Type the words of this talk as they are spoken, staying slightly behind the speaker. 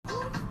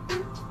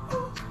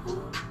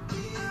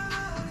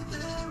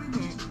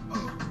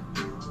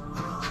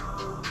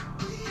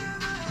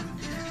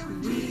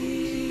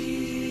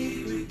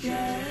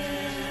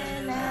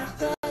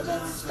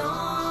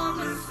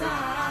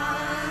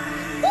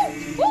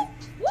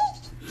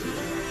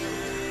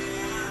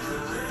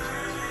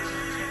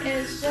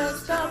It's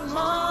just a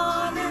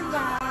morning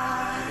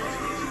ride.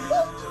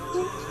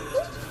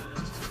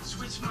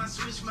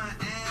 Switch my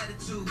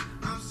attitude.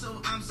 I'm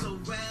so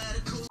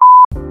radical.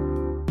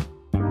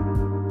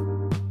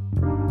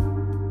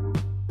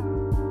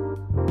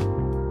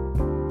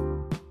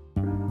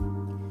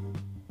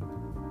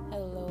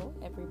 Hello,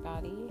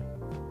 everybody.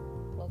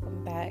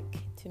 Welcome back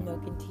to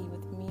Milk and Tea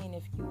with me. And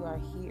if you are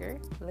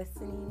here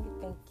listening,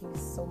 thank you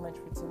so much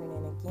for tuning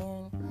in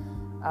again.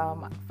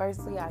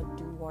 Firstly, I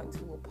do want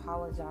to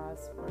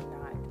apologize for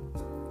not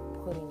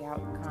putting out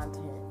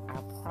content.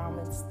 I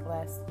promised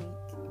last week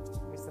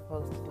we were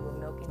supposed to do a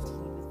Milk and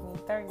Tea with me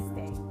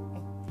Thursday,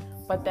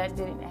 but that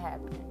didn't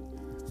happen.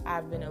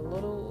 I've been a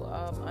little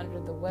under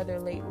the weather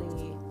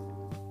lately,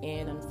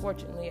 and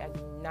unfortunately, I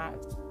do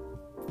not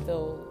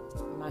feel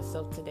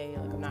myself today.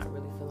 Like, I'm not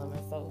really feeling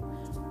myself,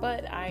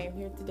 but I am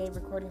here today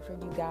recording for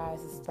you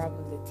guys. This is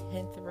probably the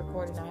 10th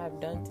recording I have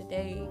done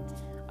today.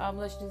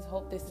 Let's just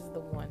hope this is the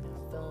one.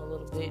 I'm feeling a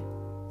little bit,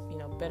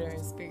 better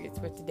in spirits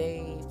for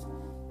today.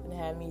 Gonna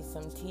have me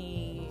some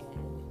tea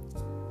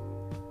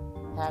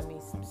and have me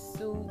some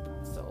soup.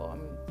 So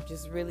I'm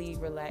just really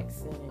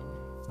relaxing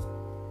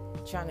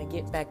and trying to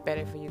get back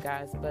better for you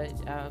guys. But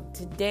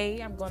today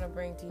I'm gonna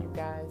bring to you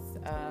guys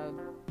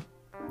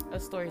a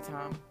story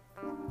time.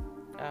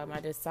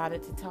 I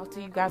decided to talk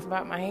to you guys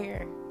about my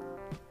hair.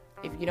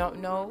 If you don't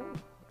know,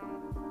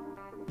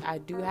 I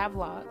do have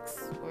locks,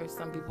 or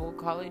some people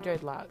call it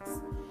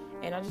dreadlocks.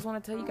 And I just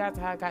want to tell you guys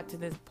how I got to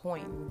this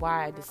point and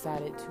why I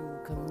decided to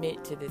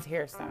commit to this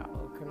hairstyle,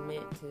 or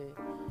commit to,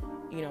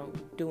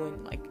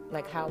 doing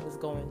like how it was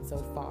going so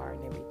far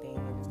and everything.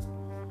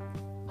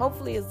 And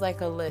hopefully it's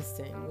like a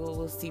lesson.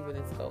 We'll see where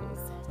this goes.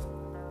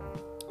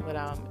 But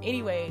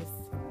anyways,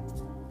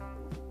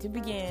 to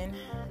begin,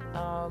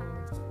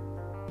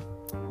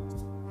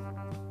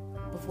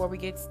 before we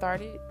get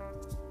started,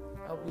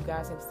 I hope you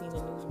guys have seen the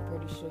news. I'm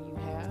pretty sure you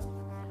have.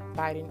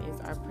 Biden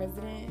is our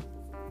president.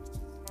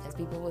 As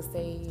people will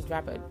say,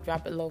 drop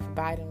it low for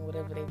Biden,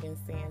 whatever they've been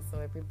saying. So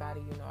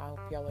everybody, I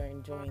hope y'all are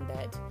enjoying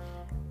that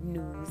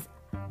news.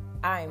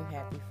 I'm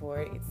happy for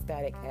it. It's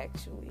static,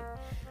 actually.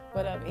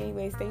 But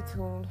anyway, stay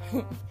tuned.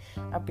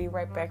 I'll be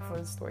right back for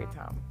the story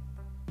time.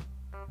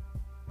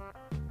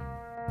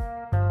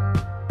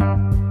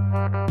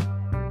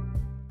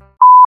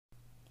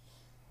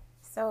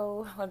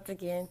 So, once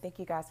again, thank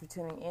you guys for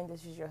tuning in.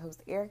 This is your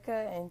host,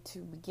 Erica. And to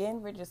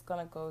begin, we're just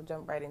going to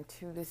jump right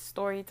into this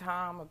story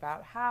time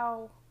about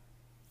how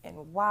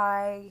and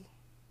why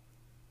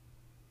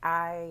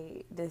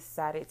I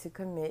decided to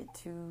commit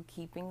to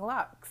keeping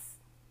locks.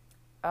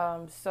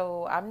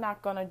 So, I'm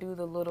not going to do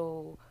the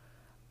little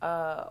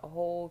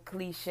whole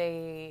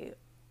cliche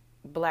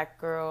black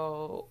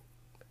girl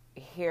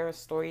hair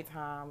story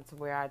time to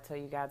where I tell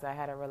you guys I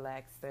had a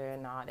relaxer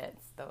and all that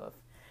stuff.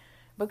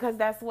 Because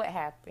that's what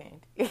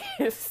happened.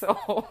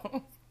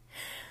 So,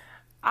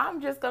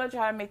 I'm just going to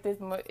try to make this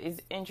as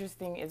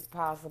interesting as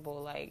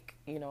possible. Like,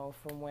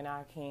 from when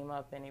I came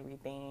up and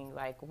everything.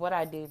 Like, what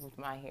I did with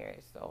my hair.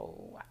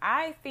 So,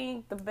 I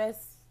think the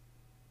best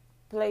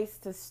place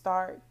to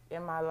start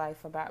in my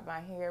life about my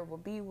hair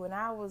would be when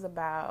I was a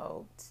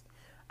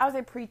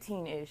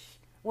preteen-ish.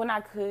 When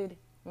I could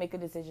make a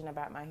decision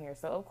about my hair.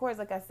 So, of course,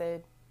 like I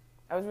said,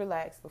 I was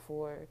relaxed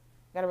before.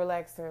 Got a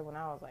relaxer when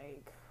I was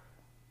like,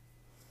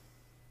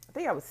 I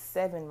think I was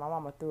 7. My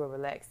mama threw a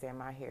relaxer in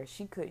my hair.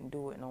 She couldn't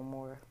do it no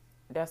more.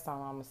 That's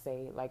all I'm going to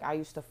say. Like, I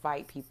used to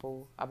fight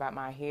people about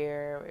my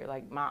hair.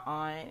 Like, my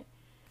aunt,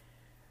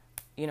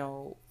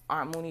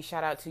 Aunt Mooney,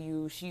 shout out to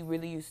you. She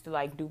really used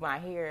to, do my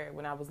hair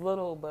when I was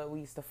little, but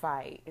we used to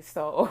fight.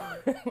 So,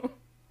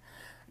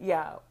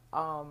 yeah.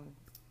 I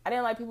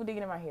didn't like people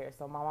digging in my hair.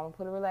 So, my mama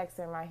put a relaxer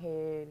in my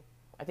head.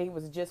 I think it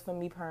was just for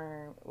me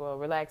perm. Well,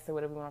 relaxer,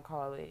 whatever you want to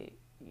call it.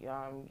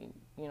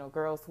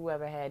 Girls,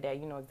 whoever had that,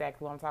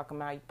 exactly what I'm talking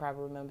about. You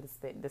probably remember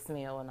the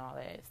smell and all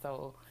that.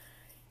 So,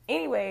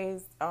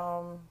 anyways,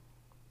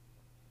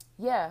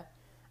 yeah,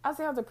 I'll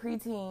say I was a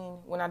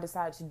preteen when I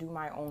decided to do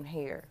my own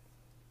hair.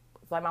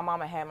 It's like my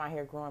mama had my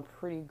hair growing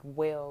pretty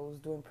well. It was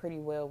doing pretty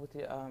well with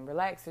the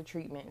relaxer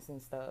treatments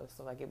and stuff.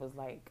 So, it was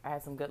like I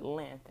had some good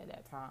length at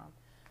that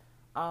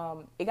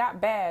time. It got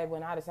bad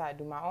when I decided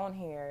to do my own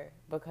hair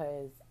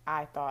because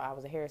I thought I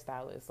was a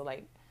hairstylist. So,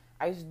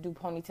 I used to do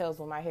ponytails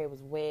when my hair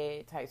was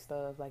wet type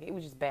stuff. It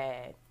was just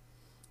bad.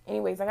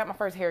 Anyways, I got my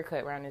first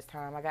haircut around this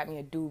time. I got me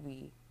a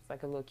doobie. It's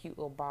like a little cute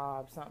little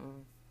bob,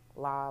 something,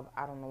 lob.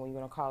 I don't know what you're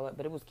going to call it,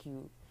 but it was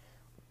cute.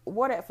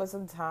 Wore that for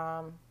some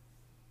time.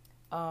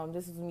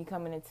 This was me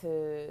coming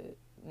into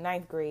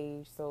 9th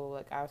grade.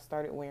 So, I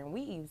started wearing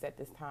weaves at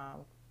this time.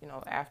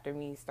 After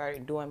me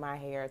started doing my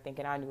hair,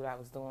 thinking I knew what I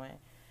was doing.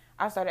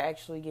 I started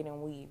actually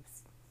getting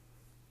weaves.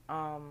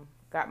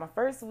 Got my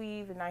first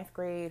weave in 9th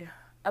grade.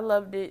 I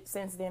loved it.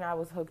 Since then, I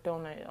was hooked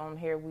on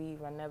hair weave.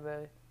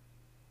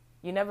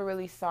 You never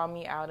really saw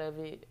me out of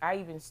it. I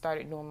even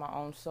started doing my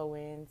own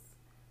sew-ins.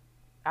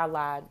 I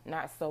lied,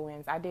 not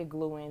sew-ins. I did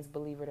glue-ins,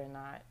 believe it or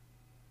not.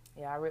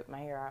 Yeah, I ripped my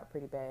hair out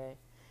pretty bad.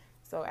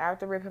 So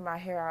after ripping my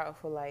hair out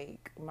for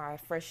my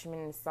freshman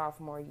and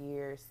sophomore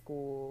year of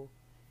school,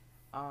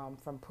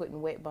 from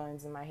putting wet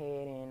buns in my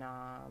head and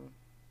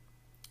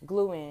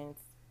glue-ins.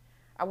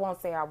 I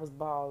won't say I was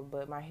bald,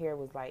 but my hair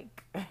was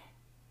like,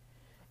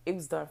 it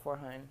was done for,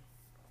 hun.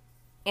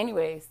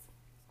 Anyways,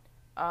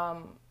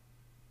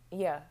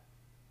 yeah,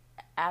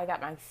 I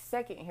got my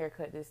second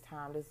haircut this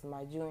time. This is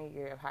my junior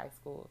year of high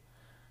school.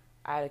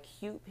 I had a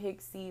cute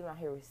pixie. My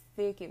hair was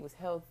thick. It was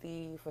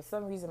healthy. For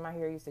some reason, my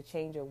hair used to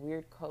change a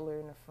weird color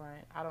in the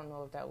front. I don't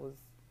know if that was,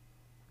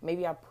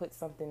 maybe I put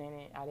something in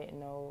it. I didn't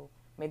know.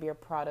 Maybe a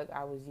product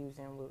I was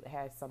using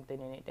had something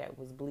in it that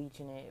was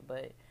bleaching it.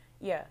 But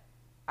yeah,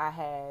 I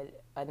had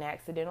an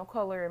accidental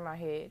color in my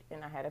head,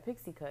 and I had a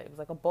pixie cut. It was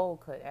like a bowl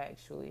cut,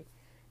 actually.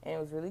 And it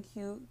was really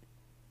cute.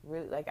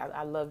 Really, like,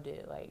 I loved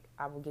it. Like,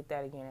 I would get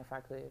that again if I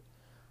could.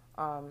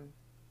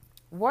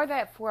 Wore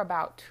that for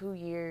about 2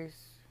 years.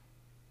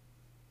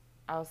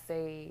 I'll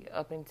say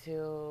up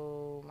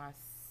until my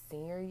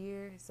senior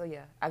year. So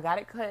yeah, I got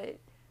it cut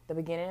the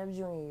beginning of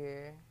junior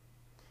year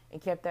and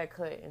kept that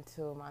cut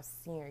until my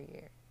senior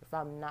year, if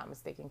I'm not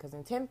mistaken. Because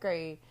in 10th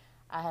grade,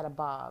 I had a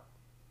bob.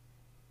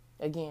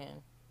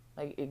 Again,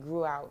 like, it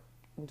grew out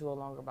into a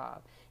longer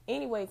bob.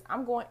 Anyways,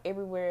 I'm going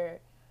everywhere.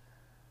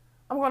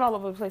 I'm going all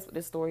over the place with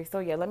this story. So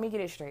yeah, let me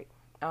get it straight.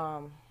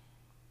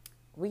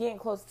 We're getting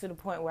close to the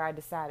point where I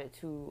decided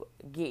to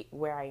get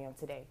where I am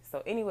today.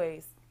 So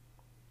anyways,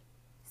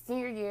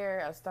 senior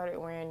year, I started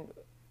wearing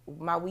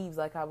my weaves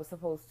like I was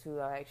supposed to.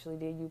 I actually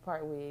did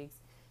U-part wigs.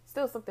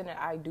 Still something that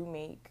I do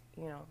make,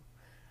 you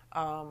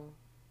know.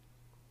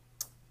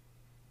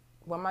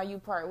 Wore my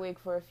U-part wig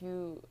for a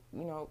few,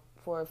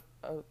 for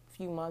a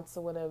few months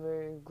or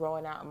whatever,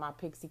 growing out my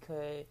pixie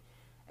cut.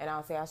 And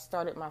I'll say I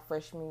started my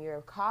freshman year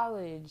of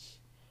college,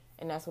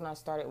 and that's when I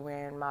started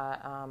wearing my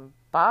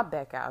bob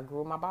back out. I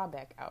grew my bob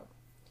back out.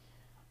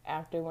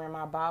 After wearing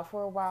my bob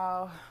for a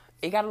while,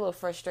 it got a little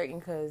frustrating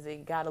because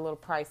it got a little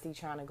pricey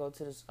trying to go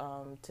to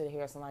the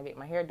hair salon to get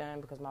my hair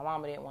done, because my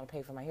mama didn't want to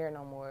pay for my hair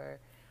no more,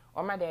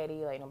 or my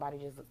daddy. Like, nobody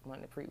just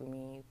wanted to preach with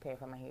me, pay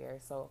for my hair.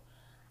 So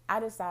I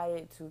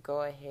decided to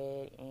go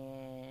ahead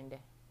and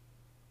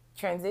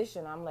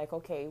transition. I'm like,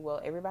 okay,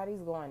 well,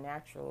 everybody's going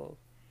natural.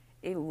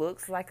 It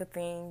looks like a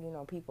thing,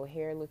 people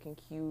hair looking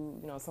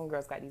cute. Some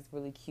girls got these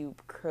really cute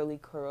curly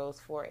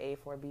curls, 4A,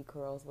 4B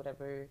curls,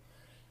 whatever.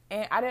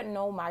 And I didn't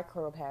know my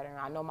curl pattern.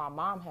 I know my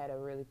mom had a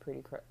really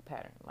pretty curl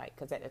pattern, like,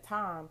 because at the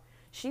time,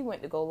 she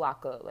went to go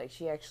lock up. Like,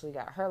 she actually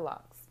got her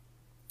locks.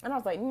 And I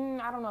was like,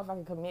 I don't know if I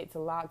can commit to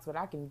locks, but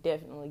I can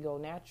definitely go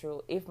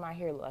natural if my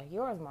hair look like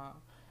yours, Mom.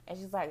 And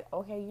she's like,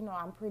 okay,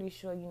 I'm pretty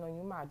sure,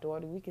 you're my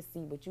daughter. We can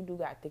see, but you do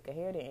got thicker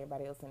hair than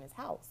everybody else in this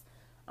house.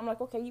 I'm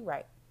like, okay, you're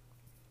right.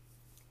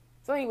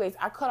 So anyways,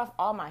 I cut off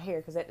all my hair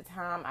because at the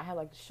time I had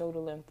like the shoulder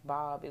length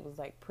bob. It was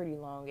like pretty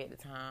long at the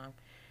time.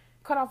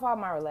 Cut off all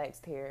my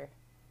relaxed hair.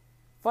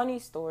 Funny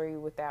story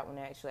with that one,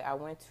 actually. I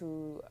went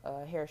to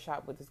a hair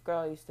shop with this girl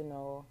I used to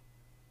know.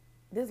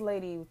 This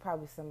lady was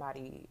probably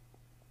somebody,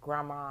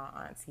 grandma,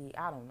 auntie,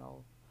 I don't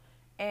know.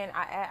 And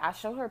I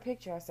showed her a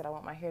picture. I said, I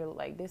want my hair to look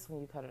like this when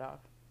you cut it off.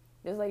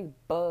 This lady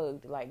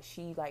bugged, like,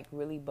 she like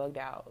really bugged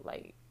out,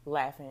 like,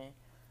 laughing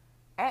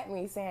at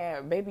me,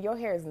 saying, baby, your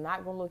hair is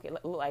not going to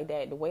look like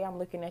that. The way I'm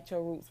looking at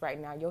your roots right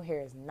now, your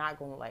hair is not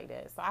going to look like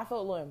that. So I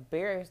felt a little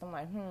embarrassed. I'm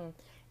like,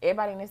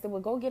 Everybody in there said,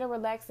 well, go get a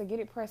relaxer, get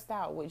it pressed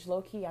out, which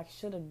low-key I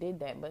should have did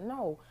that. But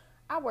no,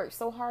 I worked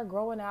so hard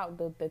growing out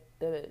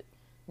the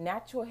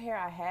natural hair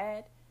I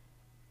had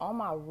on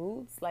my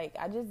roots. Like,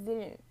 I just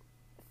didn't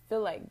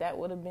feel like that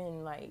would have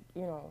been, like,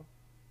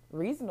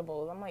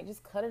 reasonable. I'm like,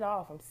 just cut it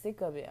off. I'm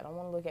sick of it. I don't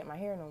want to look at my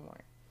hair no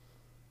more.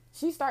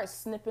 She starts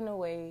snipping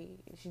away.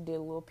 She did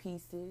little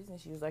pieces, and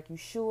she was like, you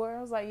sure?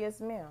 I was like, yes,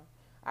 ma'am.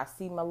 I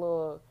see my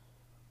little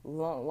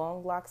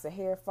long locks of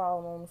hair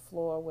falling on the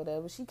floor or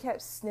whatever. She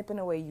kept snipping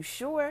away. You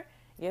sure?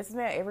 Yes,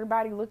 ma'am.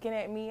 Everybody looking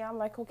at me. I'm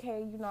like,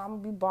 okay, I'm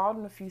going to be bald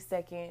in a few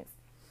seconds.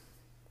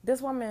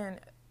 This woman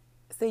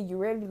said, you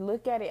ready to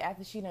look at it,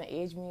 after she done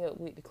edged me up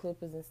with the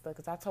clippers and stuff?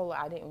 Because I told her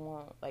I didn't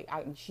want, like,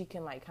 she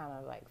can, like, kind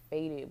of, like,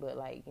 fade it, but,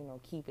 like,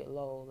 keep it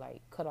low,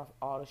 like, cut off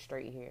all the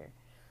straight hair.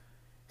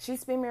 She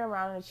spun me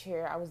around in a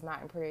chair. I was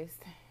not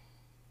impressed.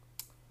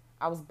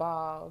 I was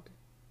bald.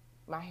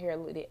 My hair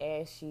looked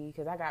ashy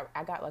because I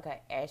got like an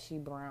ashy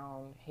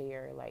brown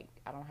hair. Like,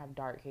 I don't have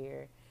dark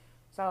hair.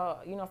 So,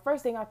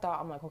 first thing I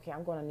thought, I'm like, okay,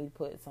 I'm going to need to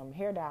put some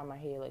hair dye in my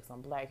head, like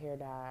some black hair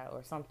dye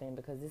or something,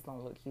 because this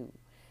don't look cute.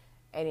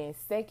 And then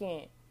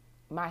second,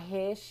 my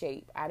head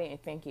shape, I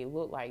didn't think it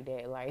looked like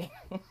that. Like,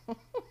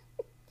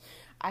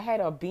 I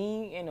had a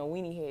bean and a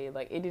weenie head.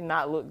 Like, it did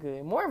not look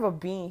good. More of a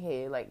bean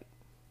head. Like,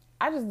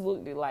 I just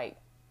looked like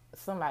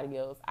somebody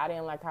else. I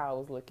didn't like how I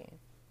was looking.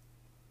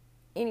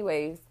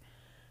 Anyways,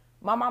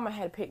 my mama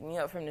had to pick me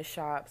up from the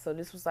shop. So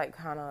this was like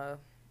kind of,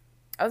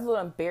 I was a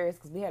little embarrassed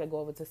because we had to go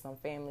over to some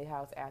family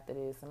house after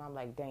this. And I'm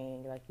like,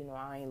 dang, like,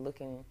 I ain't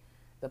looking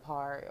the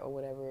part or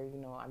whatever.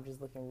 I'm just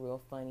looking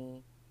real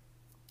funny.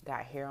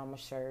 Got hair on my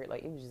shirt.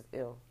 Like, it was just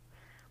ill.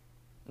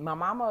 My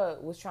mama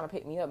was trying to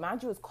pick me up.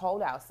 Mind you, it's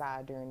cold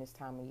outside during this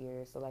time of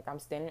year. So, like, I'm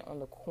standing on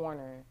the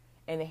corner.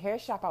 And the hair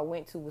shop I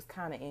went to was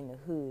kind of in the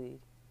hood.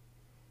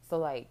 So,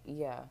 like,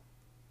 yeah.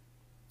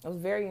 I was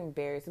very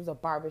embarrassed. It was a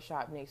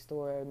barbershop next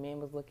door. A man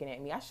was looking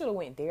at me. I should have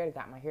went there to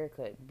got my hair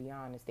cut, to be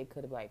honest. They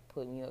could have like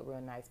put me up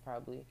real nice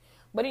probably.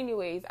 But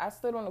anyways, I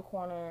stood on the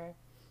corner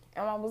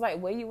and I was like,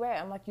 where you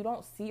at? I'm like, you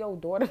don't see your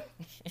daughter?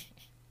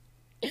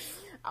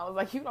 I was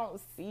like, you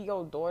don't see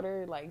your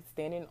daughter like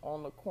standing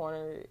on the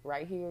corner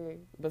right here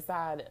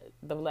beside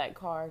the black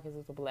car, because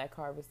there's a black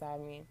car beside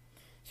me.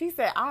 She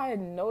said, I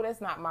know that's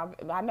not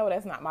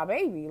my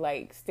baby,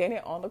 like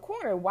standing on the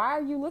corner. Why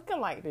are you looking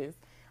like this?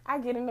 I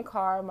get in the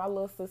car, my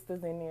little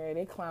sister's in there,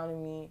 they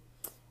clowning me.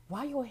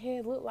 Why your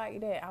hair look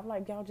like that? I'm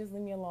like, y'all just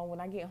leave me alone.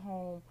 When I get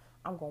home,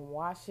 I'm going to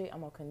wash it,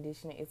 I'm going to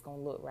condition it, it's going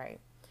to look right.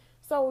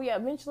 So yeah,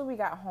 eventually we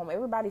got home.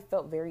 Everybody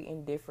felt very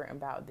indifferent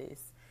about this.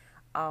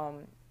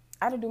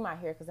 I had to do my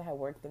hair because I had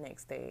work the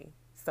next day.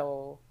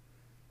 So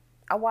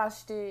I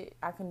washed it,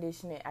 I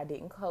conditioned it, I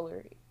didn't color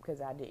it because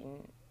I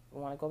didn't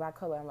want to go by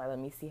color. I'm like, let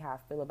me see how I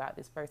feel about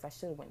this first. I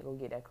should have went to go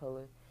get that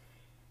color.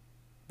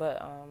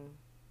 But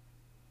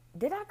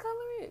did I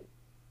color it?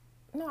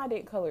 No, I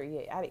didn't color it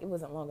yet. It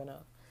wasn't long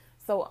enough.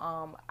 So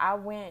I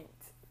went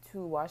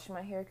to wash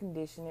my hair,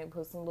 condition it,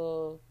 put some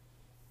little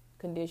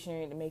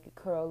conditioner to make it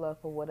curl up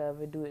or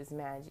whatever, do its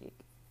magic.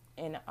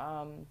 And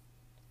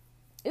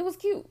it was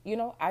cute. You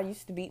know, I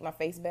used to beat my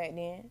face back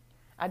then.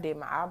 I did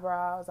my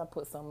eyebrows. I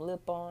put some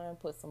lip on,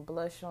 put some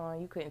blush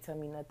on. You couldn't tell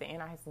me nothing.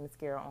 And I had some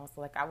mascara on. So,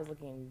 like, I was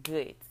looking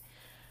good.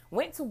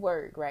 Went to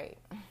work, right?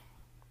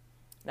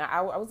 Now,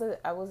 I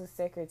was a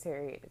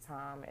secretary at the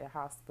time at a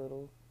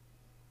hospital.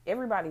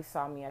 Everybody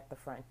saw me at the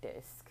front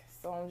desk.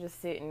 So, I'm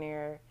just sitting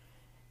there.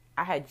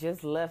 I had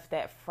just left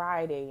that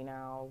Friday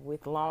now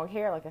with long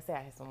hair. Like I said,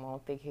 I had some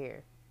long, thick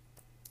hair.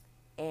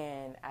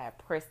 And I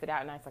pressed it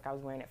out nice like I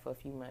was wearing it for a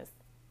few months.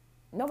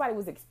 Nobody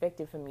was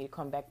expecting for me to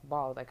come back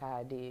bald like how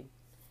I did.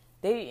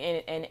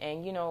 They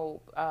and you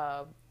know,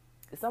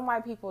 some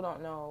white people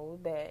don't know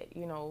that,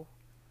 you know,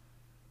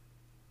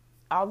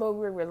 although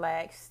we're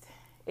relaxed,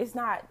 it's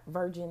not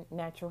virgin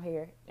natural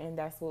hair, and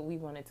that's what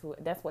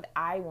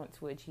I want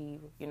to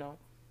achieve, you know.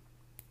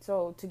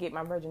 So to get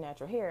my virgin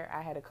natural hair,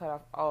 I had to cut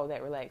off all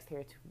that relaxed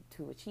hair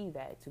to achieve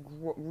that, to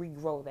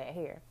regrow that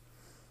hair.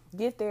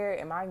 Get there,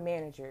 and my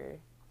manager,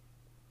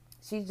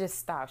 she just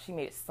stopped. She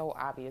made it so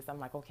obvious. I'm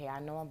like, okay, I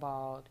know I'm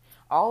bald.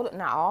 All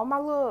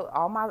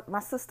my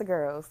sister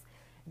girls,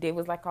 they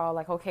was like all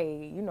like, okay,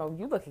 you know,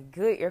 you looking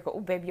good, Erica.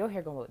 Oh, baby, your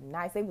hair gonna look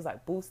nice. They was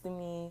like boosting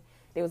me.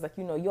 They was like,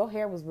 you know, your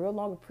hair was real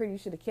long and pretty. You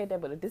should have kept that.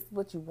 But if this is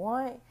what you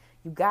want,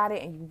 you got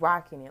it and you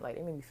rocking it. Like,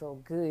 it made me feel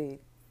good.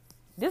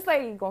 This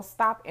lady gonna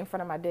stop in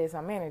front of my desk,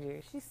 my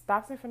manager. She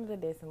stops in front of the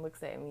desk and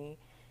looks at me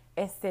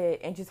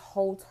and just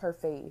holds her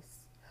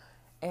face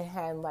and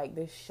had like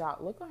this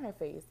shocked look on her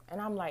face. And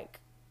I'm like,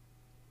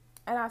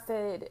 and I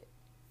said,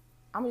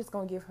 I'm just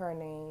going to give her a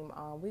name.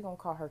 We're going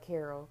to call her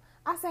Carol.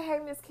 I said, hey,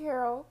 Miss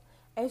Carol.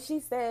 And she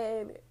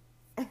said,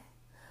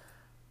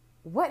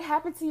 what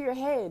happened to your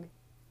head?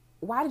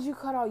 Why did you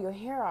cut all your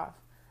hair off?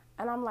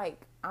 And I'm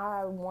like,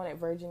 I wanted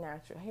virgin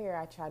natural hair.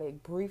 I tried to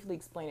briefly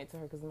explain it to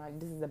her because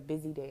this is a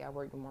busy day. I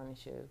worked the morning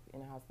shift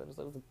in the hospital,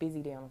 so it was a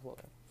busy day on the floor.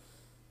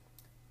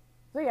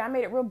 So yeah, I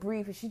made it real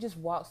brief, and she just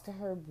walks to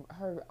her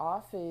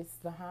office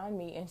behind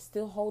me and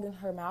still holding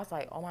her mouth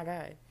like, oh my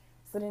God.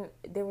 So then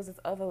there was this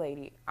other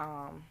lady.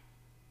 I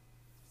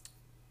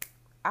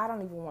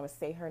don't even want to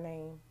say her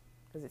name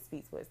because it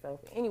speaks for itself.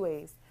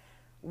 Anyways,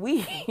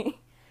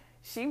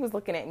 she was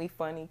looking at me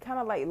funny, kind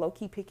of like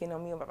low-key picking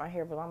on me about my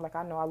hair, but I'm like,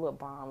 I know I look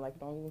bomb. Like,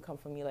 don't even come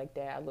for me like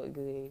that. I look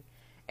good.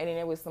 And then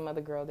there was some other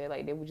girl that,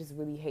 like, they were just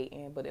really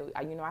hating, but,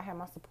 you know, I had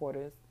my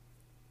supporters.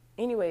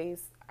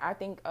 Anyways, I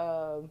think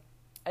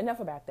enough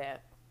about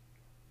that.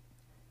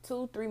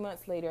 2-3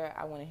 months later,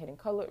 I went ahead and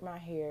colored my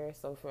hair.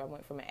 So I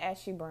went from an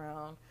ashy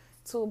brown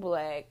to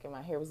black, and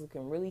my hair was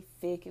looking really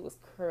thick. It was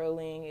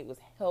curling. It was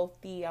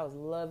healthy. I was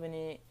loving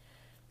it.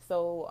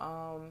 So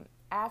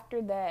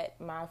after that,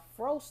 my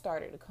fro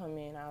started to come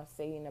in. I was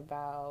saying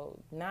about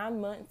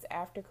 9 months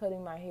after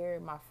cutting my hair,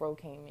 my fro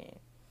came in.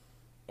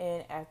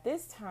 And at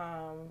this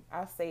time,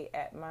 I say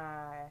at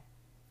my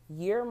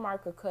year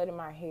mark of cutting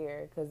my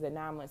hair, because the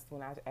 9 months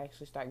when I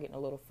actually started getting a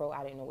little fro,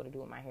 I didn't know what to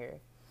do with my hair.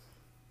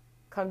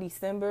 Come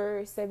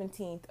December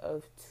 17th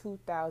of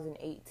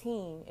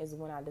 2018 is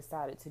when I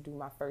decided to do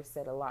my first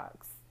set of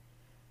locks.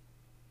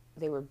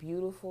 They were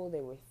beautiful.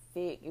 They were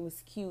thick. It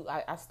was cute.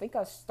 I think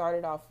I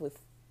started off with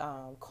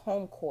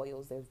comb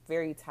coils. They're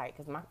very tight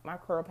because my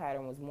curl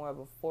pattern was more of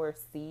a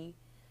 4B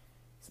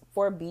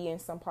in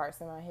some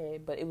parts of my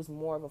head, but it was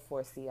more of a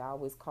 4C. I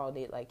always called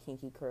it like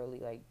kinky curly,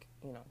 like,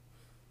 you know.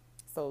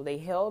 So they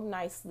held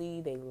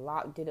nicely. They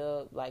locked it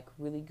up like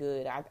really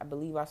good. I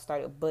believe I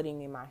started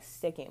budding in my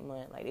second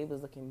month. Like, it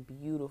was looking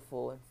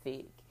beautiful and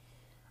thick.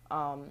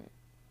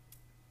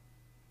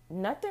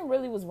 Nothing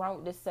really was wrong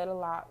with this set of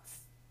locks.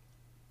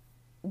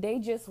 They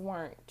just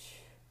weren't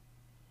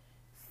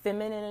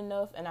feminine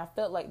enough, and I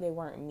felt like they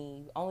weren't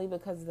me. Only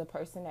because the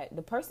person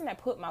that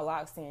put my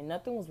locks in,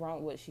 nothing was wrong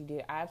with what she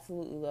did. I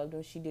absolutely loved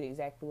her. She did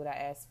exactly what I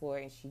asked for,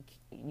 and she,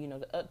 you know,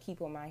 the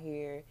upkeep on my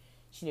hair.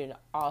 She did an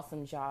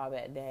awesome job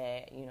at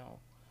that, you know.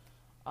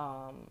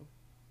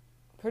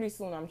 pretty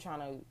soon I'm trying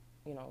to,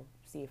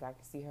 see if I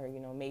can see her.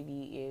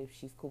 Maybe if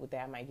she's cool with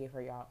that, I might give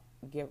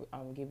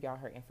y'all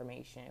her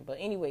information. But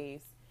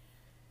anyways,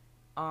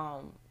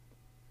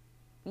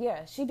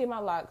 yeah, she did my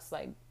locks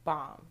like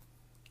bomb.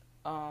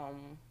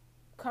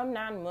 Come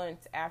 9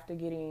 months after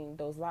getting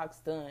those locks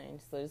done,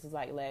 so this is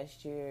like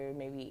last year,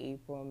 maybe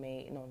April,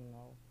 May, no,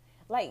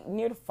 like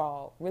near the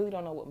fall. Really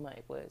don't know what month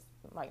it was,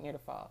 like near the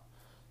fall.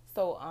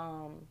 So,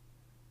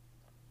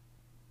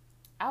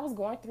 I was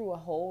going through a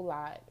whole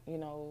lot,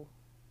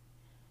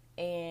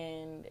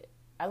 and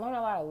I learned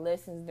a lot of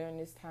lessons during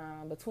this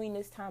time. Between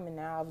this time and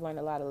now, I've learned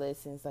a lot of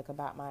lessons, like,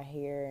 about my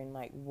hair and,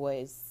 like,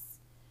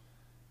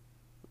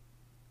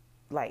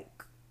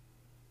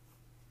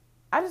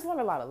 I just learned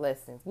a lot of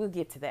lessons. We'll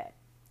get to that.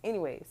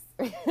 Anyways,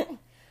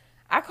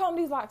 I combed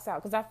these locks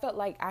out because I felt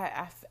like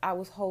I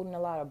was holding a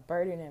lot of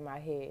burden in my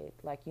head.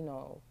 Like,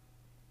 you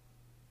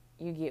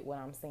get what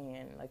I'm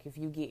saying. Like, if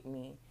you get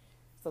me.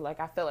 So, like,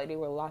 I felt like they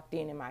were locked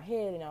in my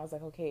head, and I was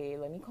like, okay,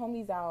 let me comb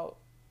these out.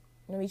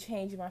 Let me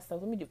change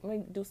myself. Let me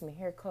do some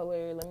hair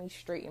color. Let me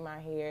straighten my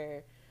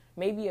hair.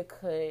 Maybe a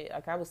cut.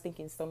 Like, I was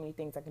thinking so many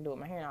things I can do with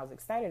my hair, and I was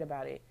excited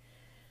about it.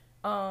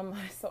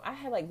 So I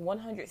had like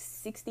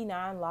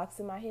 169 locks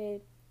in my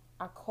head.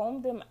 I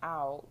combed them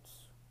out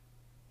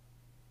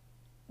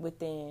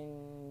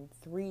within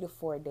 3 to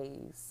 4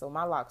 days. So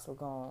my locks were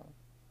gone,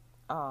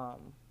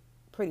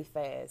 pretty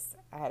fast.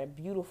 I had a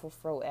beautiful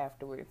fro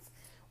afterwards.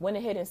 Went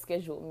ahead and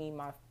scheduled me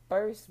my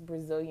first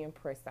Brazilian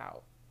press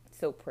out,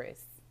 silk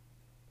press.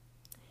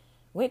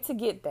 Went to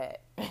get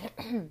that.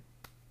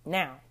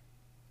 Now,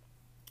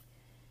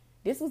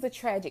 this was a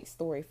tragic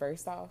story,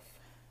 first off.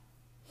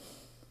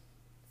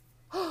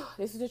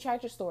 This is a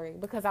tragic story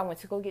because I went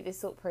to go get this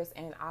silk press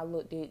and I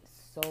looked it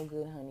so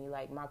good, honey.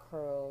 Like, my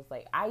curls,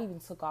 like, I even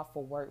took off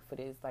for work for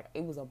this. Like,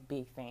 it was a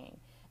big thing.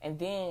 And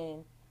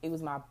then it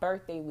was my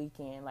birthday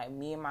weekend. Like,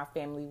 me and my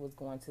family was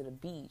going to the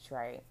beach,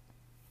 right?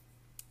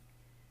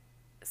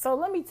 So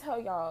let me tell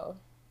y'all,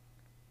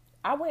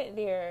 I went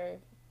there.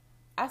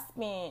 I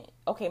spent,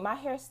 my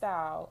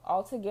hairstyle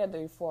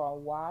altogether for a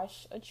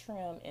wash, a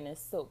trim, and a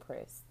silk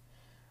press,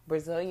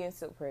 Brazilian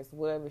silk press,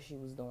 whatever she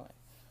was doing,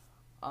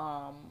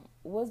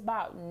 was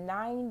about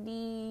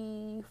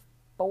 $94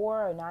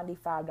 or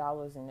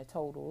 $95 in the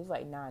total. It was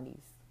like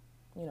 90s,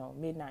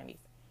 mid 90s.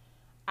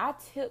 I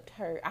tipped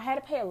her. I had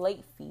to pay a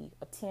late fee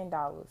of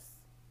 $10,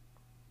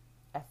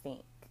 I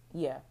think.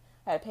 Yeah.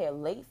 I had to pay a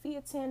late fee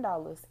of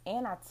 $10,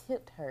 and I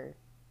tipped her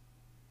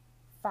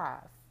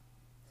 $5.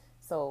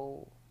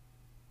 So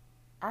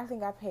I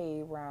think I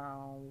paid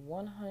around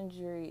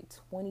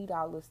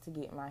 $120 to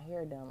get my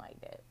hair done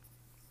like that.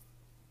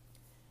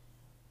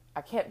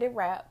 I kept it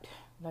wrapped.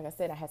 Like I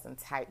said, I had some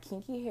tight,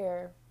 kinky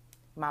hair.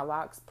 My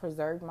locks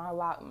preserved my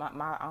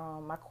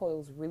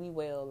coils really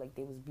well. Like,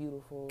 they was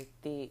beautiful,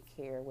 thick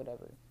hair,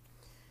 whatever.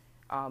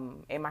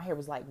 And my hair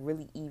was like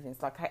really even.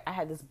 So like I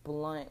had this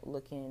blunt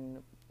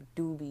looking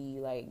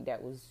doobie, like,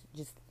 that was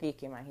just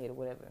thick in my head or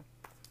whatever.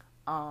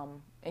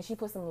 And she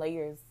put some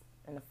layers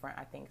in the front,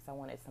 I think, because I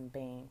wanted some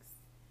bangs.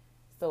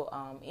 So,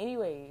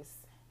 anyways,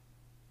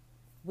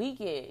 we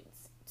get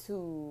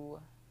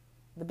to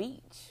the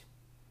beach.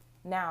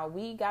 Now,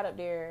 we got up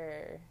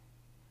there,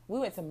 we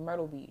went to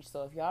Myrtle Beach.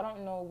 So, if y'all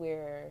don't know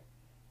where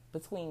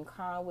between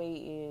Conway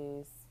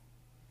is,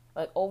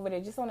 like, over there,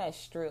 just on that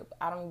strip,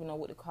 I don't even know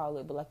what to call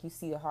it, but, like, you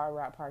see a Hard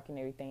Rock Park and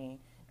everything.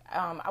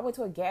 I went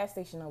to a gas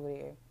station over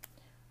there.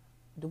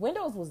 The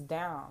windows was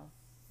down.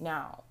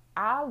 Now,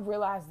 I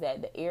realized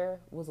that the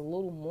air was a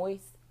little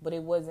moist, but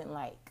it wasn't,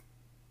 like,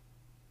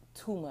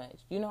 too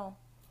much,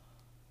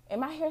 And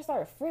my hair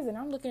started frizzing.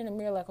 I'm looking in the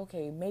mirror like,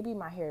 okay, maybe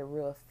my hair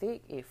real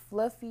thick, it's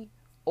fluffy,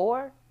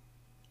 or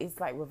it's,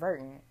 like,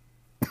 reverting.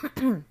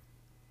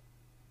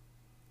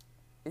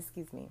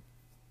 Excuse me.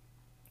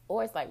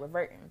 Or it's, like,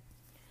 reverting.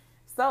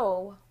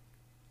 So,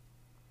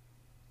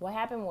 what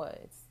happened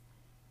was,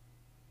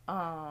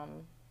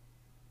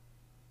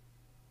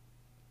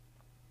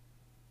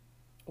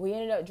 we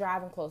ended up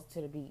driving closer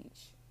to the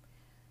beach.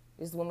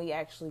 This is when we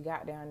actually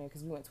got down there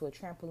because we went to a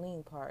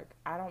trampoline park.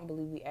 I don't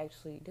believe did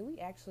we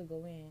actually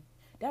go in?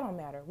 That don't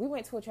matter. We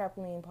went to a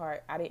trampoline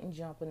park. I didn't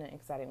jump or nothing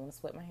because I didn't want to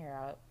sweat my hair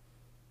out.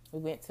 We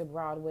went to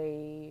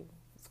Broadway.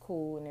 It's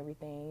cool and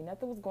everything.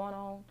 Nothing was going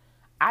on.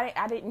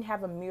 I didn't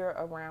have a mirror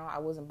around. I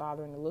wasn't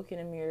bothering to look in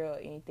the mirror or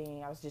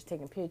anything. I was just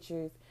taking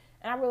pictures.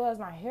 And I realized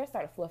my hair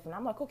started fluffing.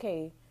 I'm like,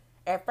 okay.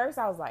 At first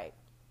I was like,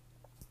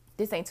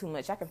 this ain't too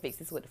much. I can fix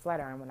this with the flat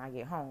iron when I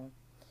get home.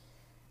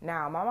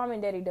 Now, my mom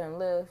and daddy done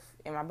left,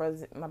 and my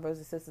brothers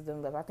and sisters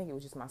done left. I think it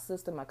was just my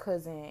sister, my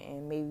cousin,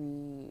 and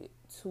maybe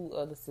 2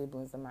 other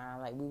siblings of mine.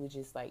 Like, we were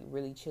just, like,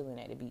 really chilling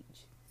at the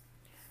beach.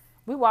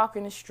 We walk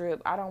in the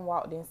strip. I done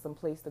walked in some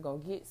place to go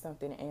get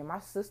something, and my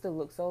sister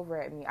looks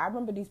over at me. I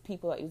remember these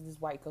people, like, it was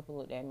this white couple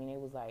looked at me, and they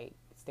was, like,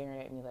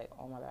 staring at me like,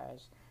 oh, my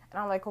gosh. And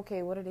I'm like,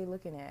 okay, what are they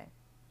looking at?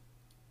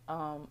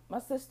 My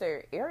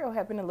sister, Ariel,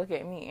 happened to look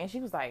at me, and she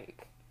was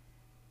like,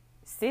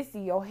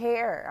 sissy, your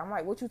hair. I'm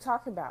like, what you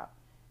talking about?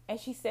 And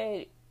she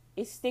said,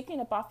 it's sticking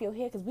up off your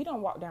head because we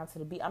don't walk down to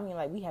the beach. I mean,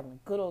 like, we having a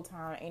good old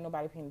time. Ain't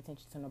nobody paying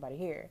attention to nobody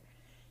here.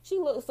 She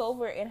looks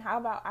over, and how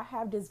about I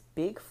have this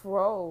big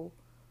fro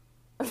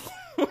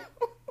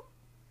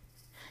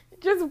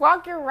just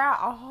walking around,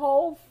 a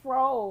whole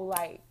fro,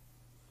 like.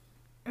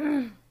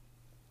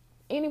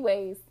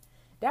 Anyways,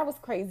 that was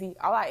crazy.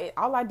 All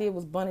I did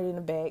was bun it in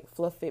the back,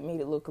 fluff it, made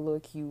it look a little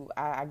cute.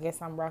 I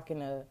guess I'm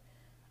rocking a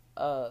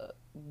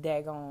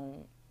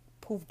daggone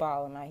poof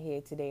ball in my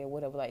head today or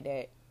whatever like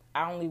that.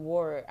 I only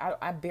wore it.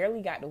 I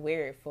barely got to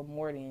wear it for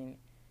more than.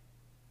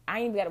 I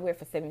ain't even got to wear it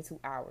for 72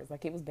 hours.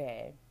 Like, it was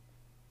bad.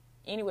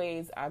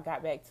 Anyways, I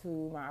got back to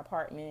my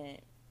apartment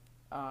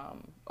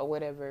or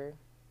whatever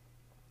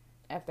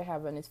after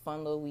having this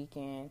fun little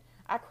weekend.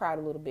 I cried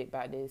a little bit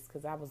about this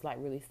because I was like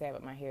really sad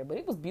with my hair, but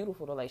it was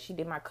beautiful though. Like, she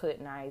did my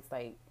cut nice.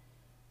 Like,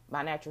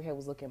 my natural hair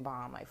was looking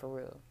bomb, like, for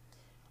real.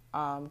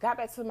 Got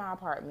back to my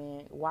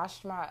apartment,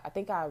 I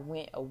think I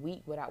went a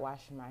week without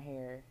washing my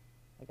hair.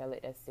 Like, I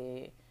let that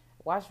sit.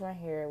 Washed my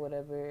hair,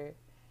 whatever.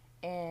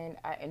 And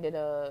I ended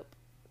up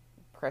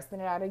pressing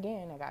it out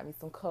again. I got me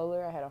some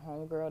color. I had a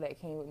homegirl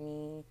that came with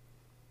me.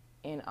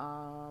 And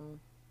I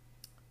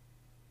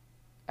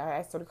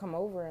asked her to come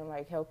over and,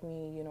 like, help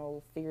me,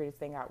 figure this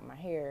thing out with my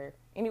hair.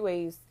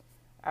 Anyways,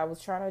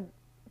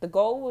 the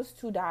goal was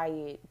to dye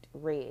it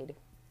red.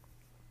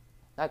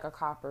 Like a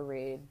copper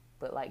red,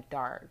 but, like,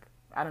 dark.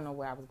 I don't know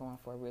what I was going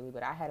for, really,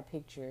 but I had a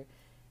picture.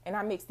 And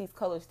I mixed these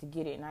colors to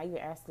get it. And I even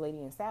asked the lady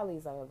in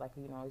Sally's, I was like,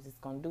 is this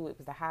going to do it? It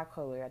was the high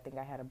color. I think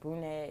I had a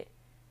brunette,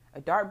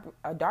 a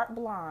dark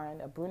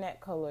blonde, a brunette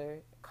color,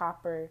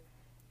 copper,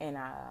 and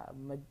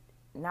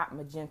not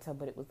magenta,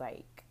 but it was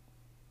like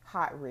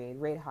hot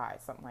red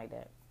hot, something like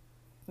that.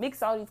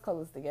 Mixed all these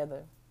colors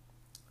together.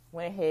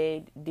 Went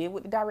ahead, did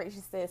what the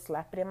directions said,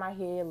 slapped it in my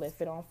head,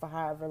 left it on for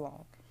however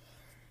long.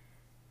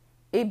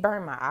 It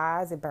burned my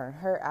eyes. It burned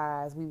her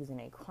eyes. We was in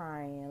there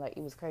crying. Like,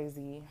 it was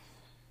crazy.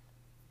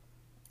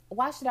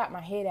 Washed it out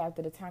my head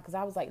after the time because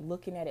I was, like,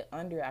 looking at it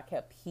under. I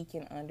kept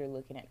peeking under,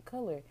 looking at the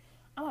color.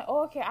 I'm like,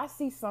 oh, okay, I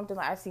see something.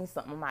 Like, I seen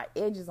something on my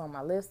edges on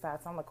my left side.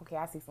 So I'm like, okay,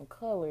 I see some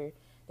color.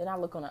 Then I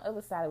look on the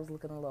other side. It was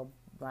looking a little,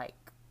 like,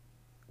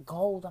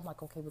 gold. I'm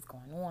like, okay, what's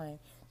going on?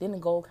 Then the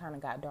gold kind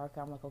of got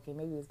darker. I'm like, okay,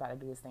 maybe it's about to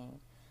do its thing.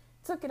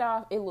 Took it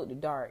off. It looked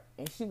dark.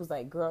 And she was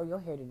like, girl, your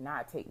hair did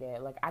not take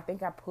that. Like, I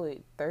think I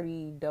put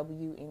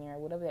 30W in there,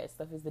 whatever that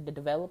stuff is, the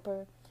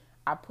developer.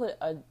 I put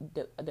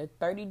the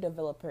 30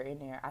 developer in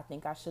there. I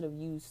think I should have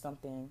used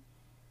something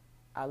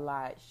a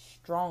lot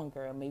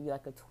stronger, maybe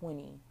like a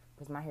 20,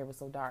 because my hair was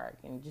so dark.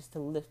 And just to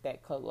lift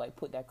that color, like,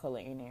 put that color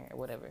in there or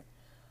whatever.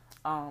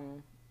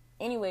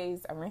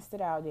 Anyways, I rinsed it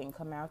out. Didn't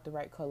come out the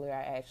right color.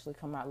 I actually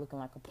come out looking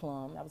like a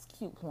plum. That was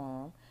cute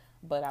plum.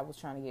 But I was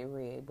trying to get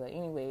red. But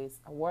anyways,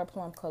 I wore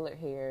plum colored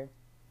hair.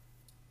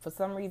 For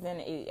some reason,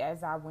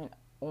 as I went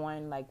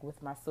on, like,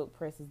 with my silk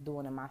presses,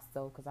 doing it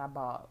myself, because I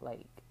bought,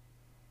 like,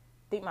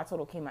 I think my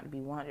total came out to be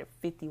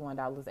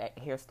 $151 at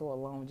the hair store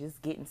alone,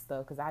 just getting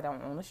stuff, because I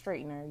don't own a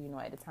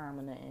straightener, at the time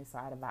or nothing, so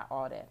I had to buy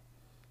all that.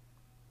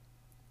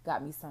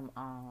 Got me some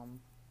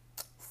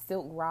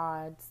silk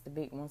rods, the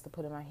big ones to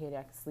put in my hair that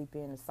I could sleep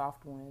in, the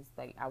soft ones.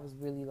 Like, I was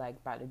really, like,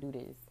 about to do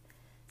this.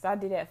 So I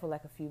did that for,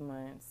 like, a few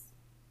months.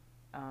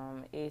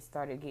 It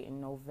started getting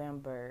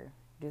November.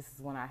 This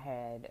is when I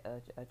had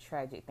a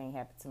tragic thing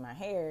happen to my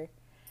hair.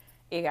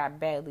 It got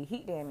badly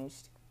heat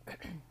damaged.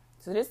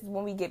 So this is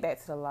when we get back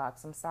to the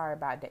locks. I'm sorry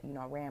about that,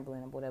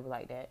 rambling or whatever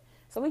like that.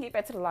 So we get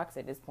back to the locks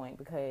at this point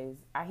because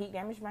I heat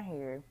damaged my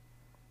hair.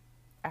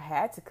 I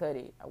had to cut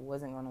it. I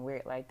wasn't going to wear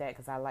it like that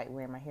because I like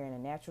wearing my hair in a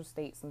natural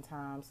state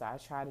sometimes. So I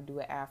tried to do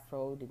an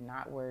afro. Did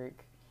not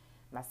work.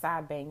 My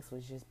side bangs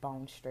was just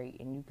bone straight.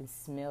 And you can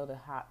smell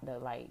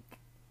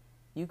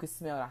you could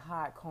smell the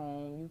hot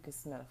comb. You could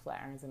smell the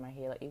flat irons in my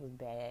hair. Like, it was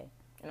bad.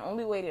 And the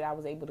only way that I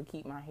was able to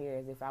keep my hair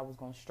is if I was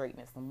going to straighten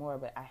it some more.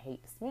 But I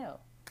hate the smell.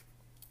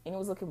 And it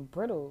was looking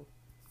brittle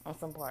on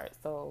some parts.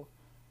 So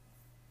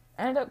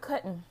I ended up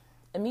cutting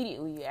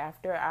immediately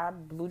after I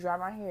blew dry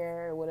my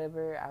hair or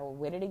whatever. I would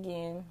wet it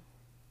again.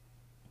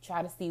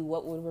 Try to see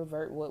what would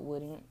revert, what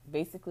wouldn't.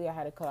 Basically, I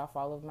had to cut off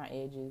all of my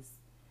edges.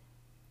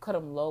 Cut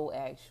them low,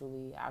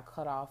 actually. I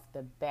cut off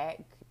the back.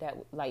 There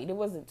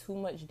wasn't too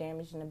much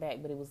damage in the back,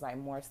 but it was, like,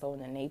 more so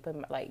in the nape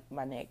of, like,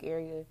 my neck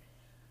area.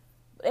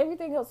 But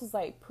everything else was,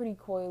 like, pretty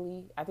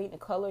coily. I think the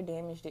color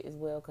damaged it as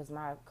well because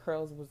my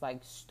curls was, like,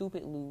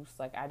 stupid loose.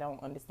 Like, I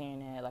don't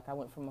understand that. Like, I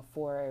went from a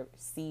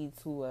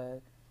 4C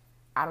to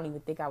I don't even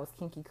think I was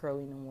kinky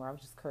curly no more. I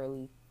was just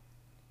curly.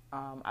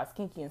 I was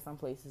kinky in some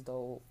places,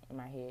 though, in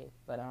my head.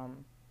 But,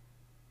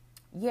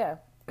 yeah.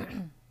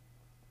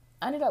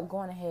 I ended up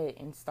going ahead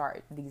and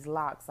start these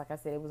locks. Like I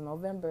said, it was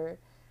November.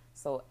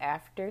 So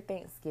after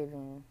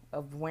Thanksgiving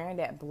of wearing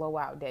that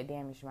blowout that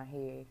damaged my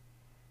hair,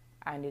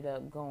 I ended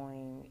up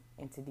going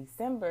into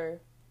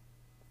December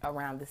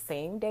around the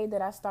same day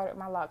that I started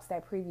my locks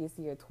that previous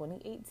year,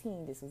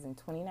 2018. This was in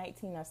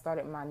 2019. I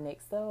started my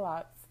next set of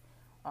locks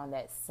on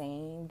that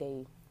same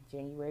day,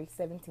 January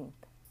 17th.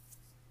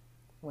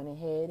 Went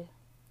ahead,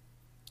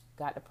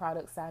 got the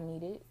products I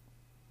needed.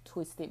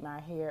 Twisted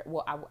my hair.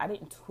 Well, I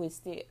didn't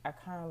twist it. I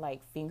kind of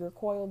like finger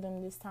coiled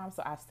them this time,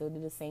 so I still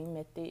did the same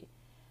method.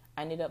 I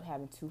I ended up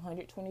having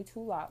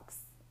 222 locks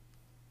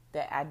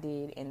that I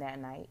did in that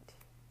night,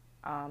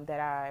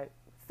 that I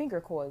finger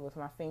coiled with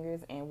my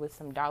fingers and with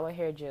some dollar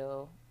hair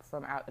gel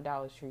from out the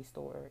Dollar Tree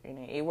store. And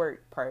it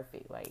worked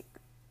perfect. Like,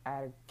 I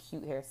had a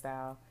cute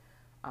hairstyle.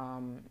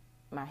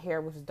 My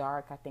hair was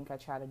dark. I think I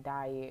tried to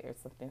dye it or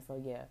something.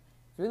 So yeah,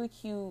 it's really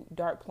cute,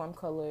 dark plum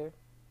color,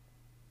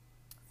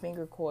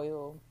 finger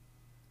coil,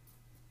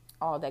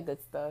 all that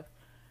good stuff.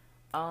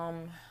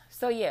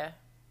 So yeah,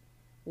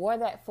 wore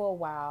that for a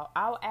while.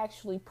 I'll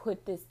actually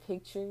put this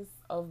pictures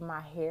of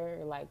my hair,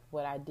 like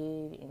what I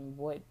did and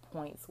what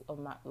points of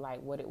my,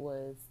 like what it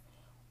was,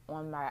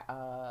 on my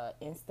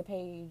Insta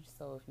page.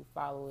 So if you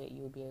follow it,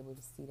 you'll be able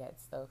to see that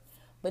stuff.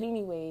 But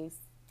anyways,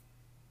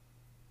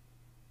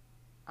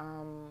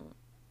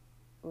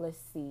 let's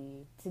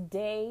see.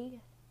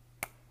 Today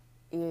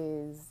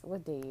is,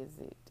 what day is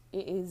it?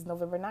 It is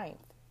November 9th.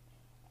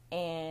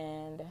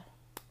 And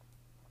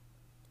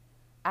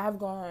I have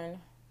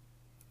gone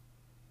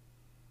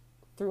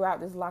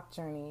throughout this lock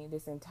journey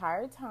this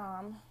entire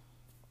time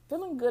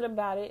feeling good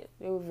about it.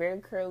 They were very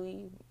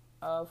curly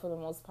for the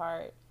most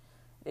part.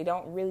 They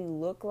don't really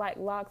look like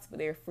locks, but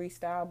they're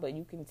freestyle, but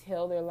you can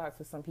tell they're locks,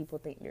 but some people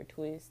think they're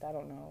twists. I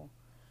don't know.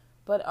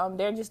 But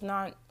they're just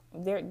not,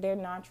 they're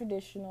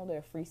non-traditional.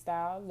 They're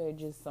freestyle. They're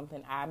just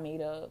something I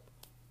made up,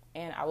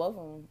 and I love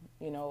them.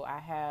 You know, I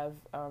have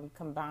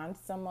combined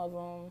some of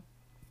them.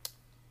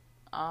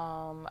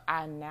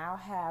 I now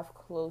have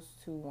close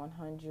to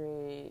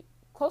 100,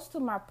 close to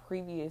my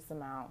previous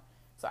amount.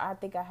 So I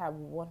think I have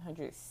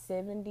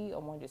 170 or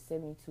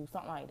 172,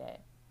 something like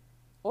that.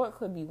 Or it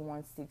could be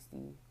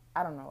 160.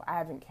 I don't know. I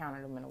haven't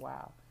counted them in a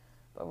while.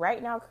 But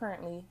right now,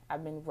 currently,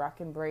 I've been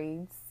rocking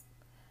braids.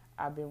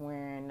 I've been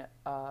wearing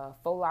faux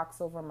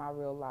locks over my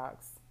real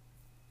locks,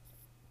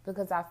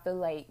 because I feel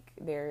like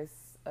there's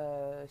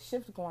a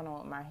shift going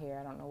on with my hair.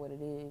 I don't know what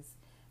it is.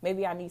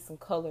 Maybe I need some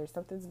color.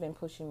 Something's been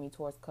pushing me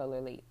towards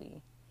color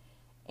lately.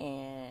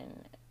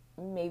 And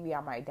maybe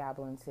I might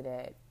dabble into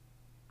that.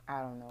 I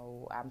don't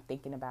know. I'm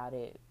thinking about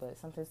it. But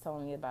something's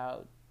telling me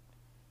about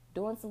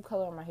doing some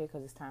color on my hair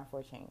because it's time for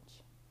a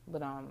change.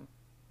 But I'm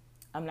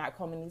not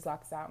combing these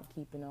locks out. I'm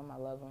keeping them. I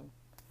love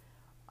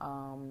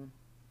them.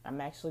 I'm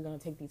actually going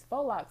to take these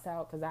faux locks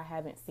out because I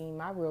haven't seen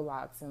my real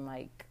locks in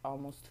like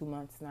almost 2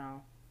 months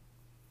now.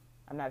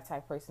 I'm not the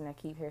type of person that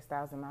keep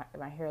hairstyles in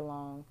my hair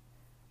long,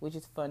 which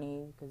is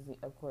funny because,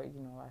 of course,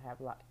 you know,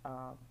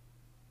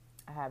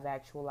 I have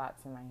actual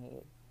locks in my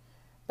head.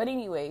 But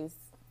anyways,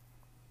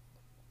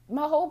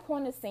 my whole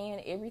point of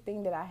saying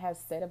everything that I have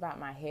said about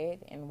my head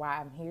and why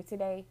I'm here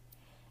today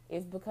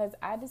is because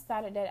I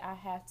decided that I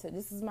have to,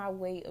 this is my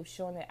way of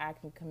showing that I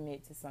can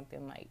commit to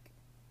something. Like,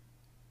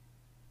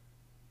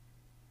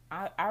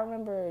 I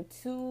remember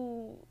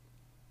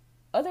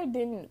other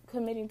than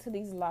committing to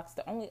these locks,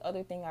 the only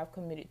other thing I've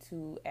committed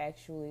to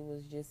actually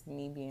was just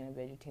me being a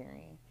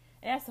vegetarian.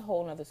 And that's a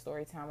whole nother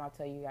story time I'll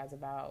tell you guys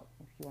about.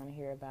 If you want to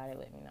hear about it,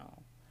 let me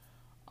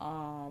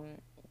know.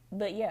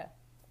 But yeah,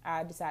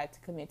 I decided to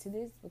commit to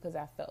this because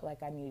I felt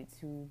like I needed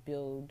to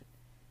build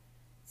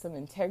some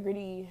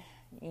integrity,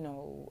 you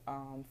know,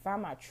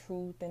 find my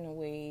truth in a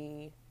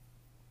way,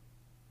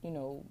 you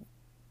know,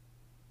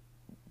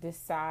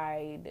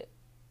 decide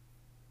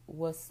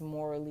what's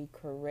morally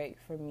correct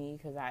for me,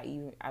 because I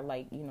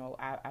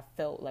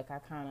felt like I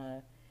kind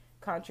of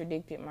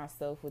contradicted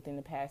myself within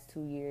the past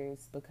 2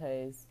 years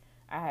because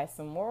I had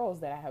some morals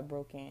that I have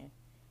broken.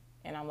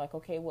 And I'm like,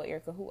 okay, well,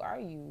 Erica, who are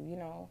you, you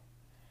know?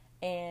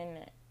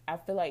 And I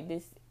feel like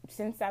this,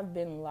 since I've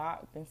been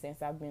locked and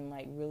since I've been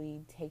like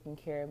really taking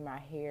care of my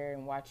hair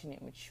and watching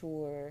it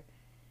mature,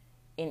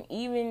 and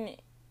even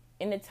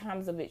in the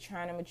times of it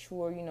trying to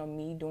mature, you know,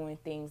 me doing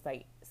things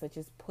like such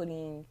as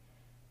putting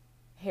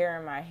hair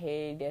in my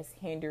head that's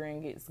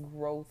hindering its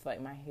growth,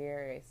 like my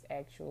hair, its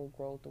actual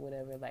growth or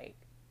whatever. Like,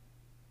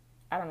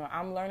 I don't know,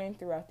 I'm learning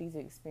throughout these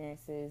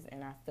experiences,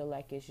 and I feel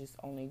like it's just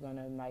only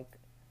gonna like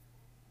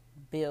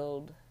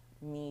build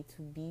me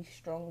to be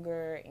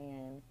stronger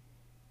and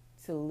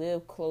to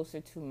live closer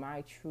to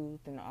my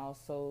truth, and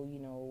also, you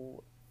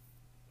know,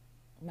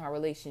 my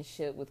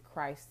relationship with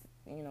Christ,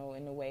 you know,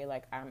 in a way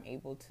like I'm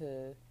able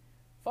to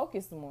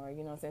focus more,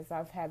 you know, since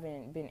I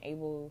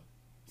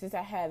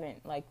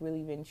haven't like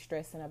really been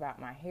stressing about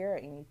my hair or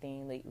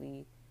anything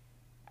lately.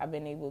 I've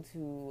been able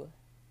to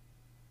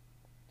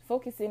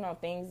focus in on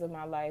things of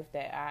my life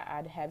that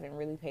I haven't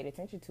really paid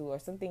attention to, or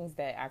some things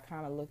that I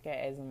kind of look at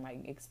as I'm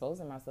like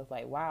exposing myself,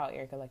 like, wow,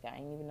 Erica, like I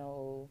didn't even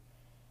know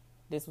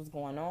this was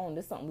going on.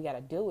 This is something we got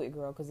to deal with,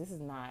 girl, because this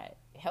is not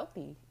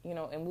healthy, you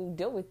know, and we'll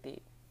deal with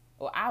it.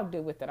 Well, I'll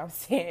deal with it. I'm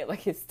saying it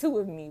like it's two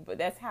of me, but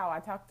that's how I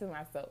talk to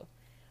myself.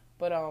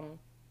 But,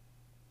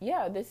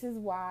 yeah, this is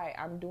why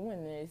I'm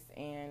doing this,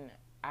 and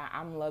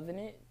I'm loving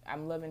it.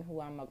 I'm loving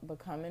who I'm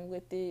becoming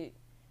with it.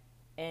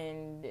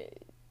 And,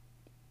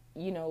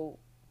 you know,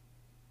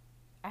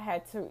 I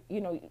had to,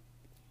 you know,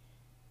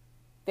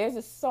 there's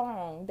a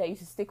song that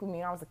used to stick with me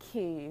when I was a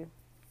kid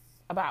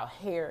about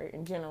hair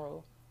in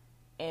general.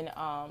 And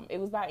it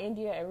was by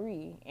India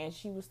Arie, and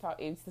she was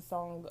talking. It's the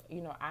song,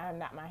 I Am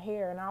Not My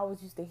Hair, and I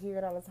always used to hear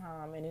it all the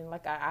time. And then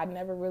like I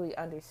never really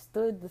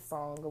understood the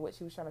song or what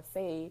she was trying to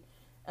say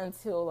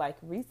until like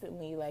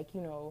recently, like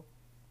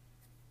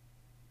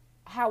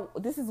how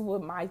this is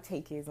what my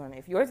take is on it.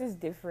 If yours is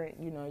different,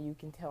 you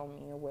can tell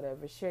me or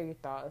whatever, share your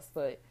thoughts.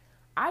 But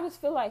I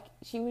just feel like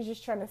she was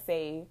just trying to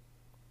say,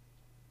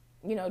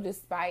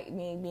 despite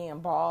me being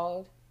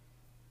bald,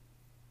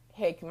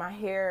 heck, my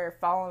hair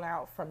falling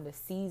out from the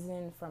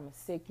season, from a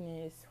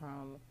sickness,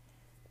 from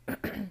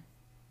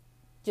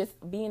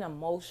just being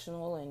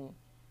emotional and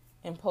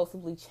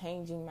impulsively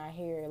changing my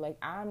hair. Like,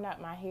 I'm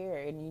not my hair.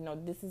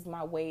 And, this is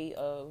my way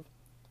of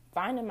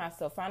finding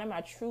myself, finding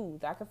my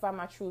truth. I can find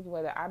my truth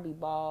whether I be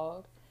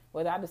bald,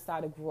 whether I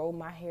decide to grow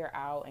my hair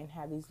out and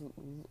have these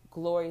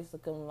glorious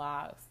looking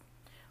locks,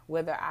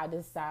 whether I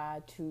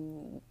decide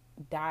to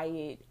dye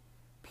it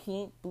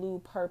pink,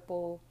 blue,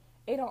 purple.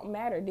 It don't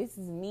matter. This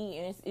is me,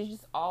 and it's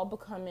just all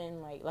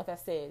becoming like I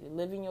said,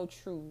 living your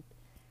truth,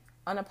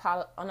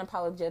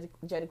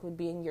 unapologetically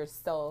being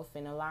yourself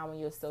and allowing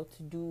yourself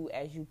to do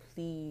as you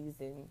please,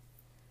 and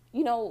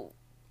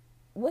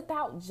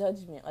without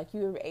judgment. Like,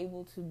 you're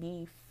able to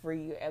be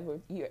free.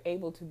 You're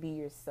able to be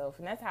yourself,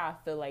 and that's how I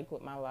feel like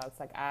with my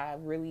locks. Like, I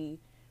really,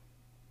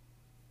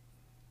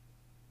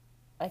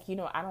 I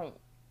don't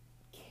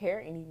care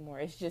anymore.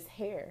 It's just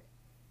hair.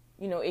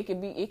 It could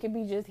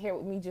be just hair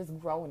with me just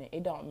growing it.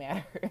 It don't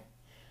matter.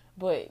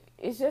 But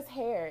it's just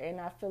hair,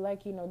 and I feel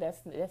like,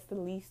 that's the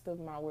least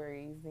of my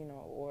worries,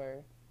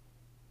 or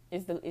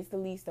it's the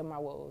least of my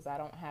woes. I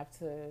don't have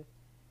to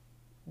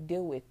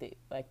deal with it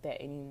like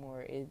that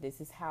anymore.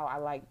 This is how I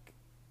like.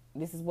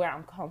 This is where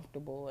I'm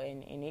comfortable,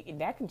 and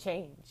that can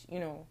change,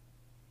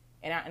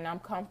 And I'm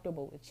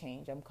comfortable with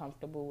change. I'm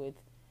comfortable with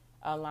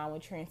allowing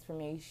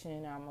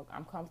transformation.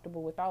 I'm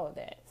comfortable with all of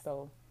that.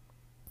 So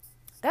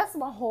that's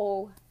my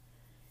whole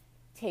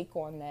take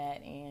on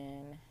that,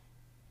 and I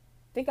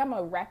think I'm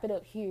gonna wrap it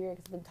up here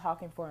because I've been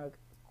talking for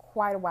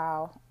quite a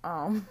while.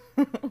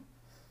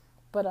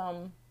 But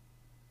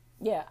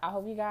yeah, I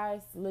hope you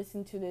guys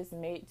listened to this and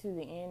made it to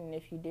the end. And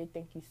if you did,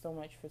 thank you so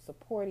much for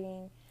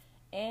supporting.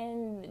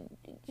 And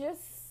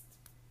just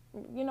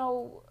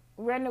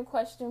random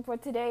question for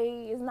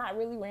today is not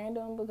really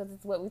random because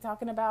it's what we're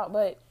talking about.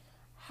 But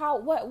how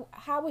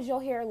is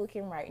your hair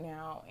looking right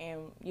now?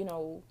 And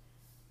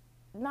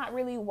not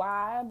really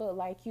why, but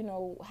like,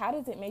 how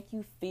does it make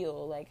you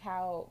feel? Like,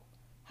 how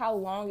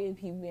long have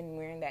you been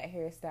wearing that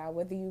hairstyle?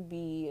 Whether you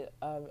be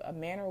a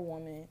man or a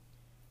woman,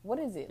 what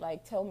is it?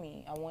 Like, tell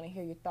me. I want to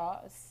hear your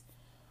thoughts.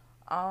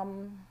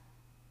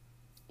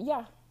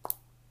 Yeah,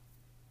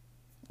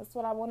 that's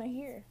what I want to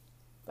hear.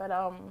 But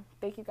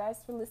thank you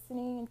guys for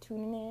listening and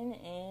tuning in,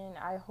 and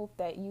I hope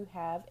that you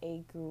have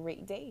a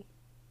great day.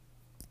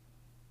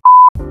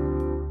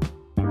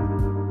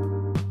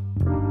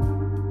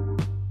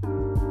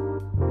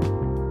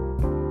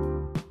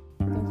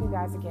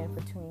 Guys again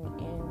for tuning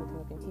in with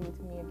Milk and Tea with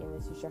me. Again,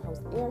 this is your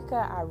host Erica.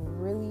 I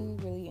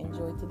really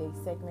enjoyed today's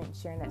segment,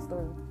 sharing that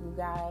story with you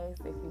guys.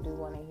 If you do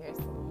want to hear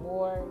some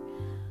more,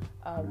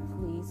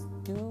 please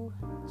do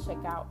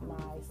check out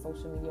my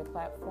social media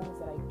platforms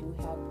that I do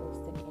have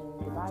posted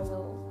in the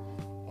bio.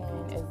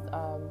 And as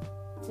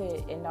to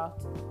end off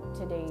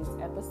today's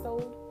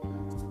episode,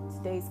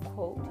 today's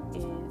quote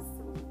is,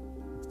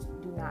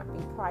 "Do not be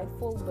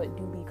prideful, but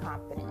do be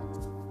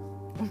confident."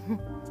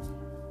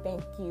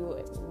 Thank you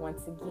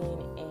once again,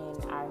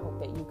 and I hope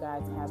that you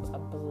guys have a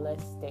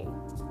blessed day.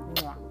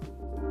 Mwah.